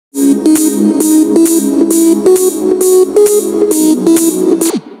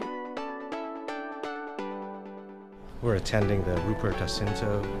We're attending the Rupert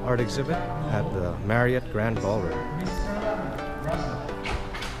Jacinto Art Exhibit at the Mariott Grand Ballroom.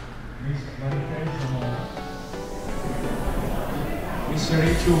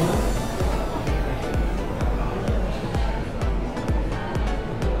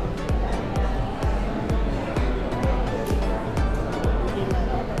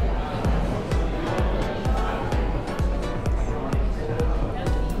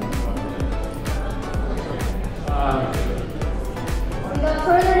 Without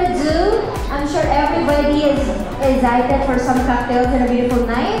further ado, I'm sure everybody is excited for some cocktails and a beautiful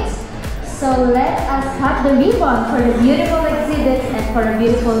night. So let us cut the ribbon for the beautiful exhibits and for a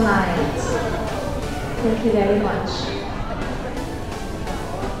beautiful night. Thank you very much.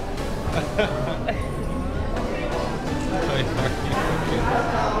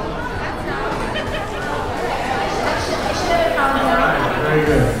 Very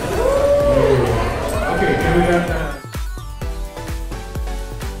good. Okay, can we have that?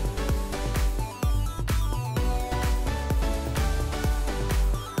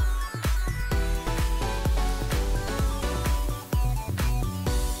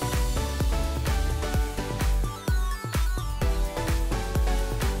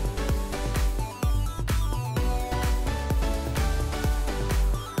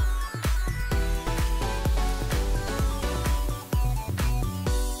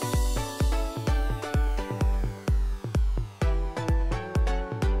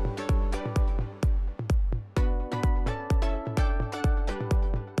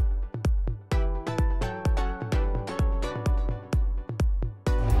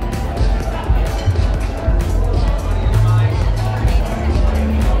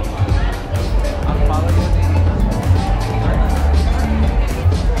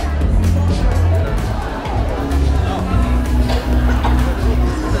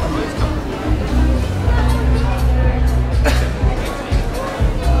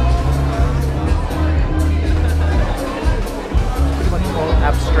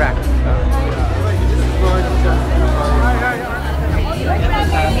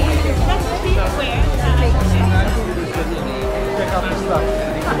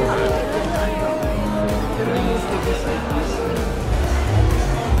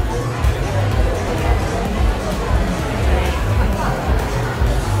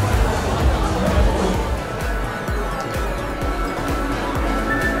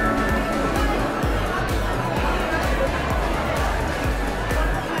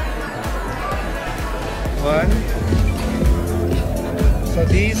 So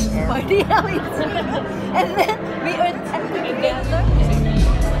these are... For the LED. And then we are together.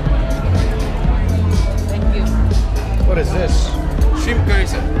 Thank you. What is this? Shrimp curry,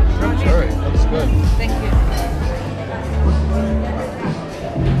 sir. Shrimp curry. That's good. Thank you.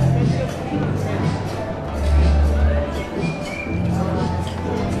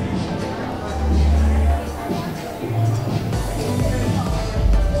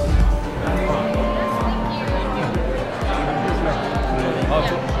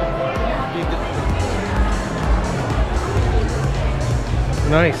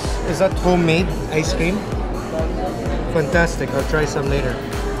 Nice. Is that homemade ice cream? Fantastic. I'll try some later.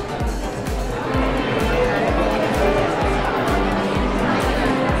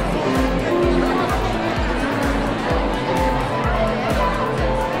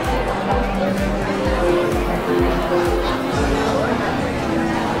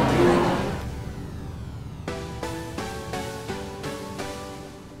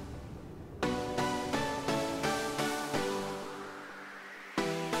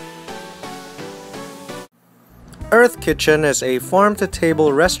 Earth Kitchen is a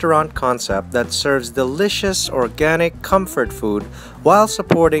farm-to-table restaurant concept that serves delicious, organic comfort food while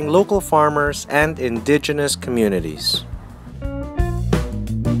supporting local farmers and indigenous communities.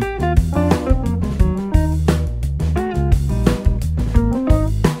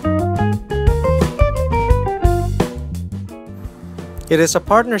 It is a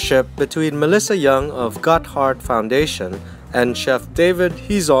partnership between Melissa Young of Got Heart Foundation and Chef David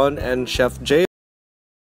Hizon and Chef Jay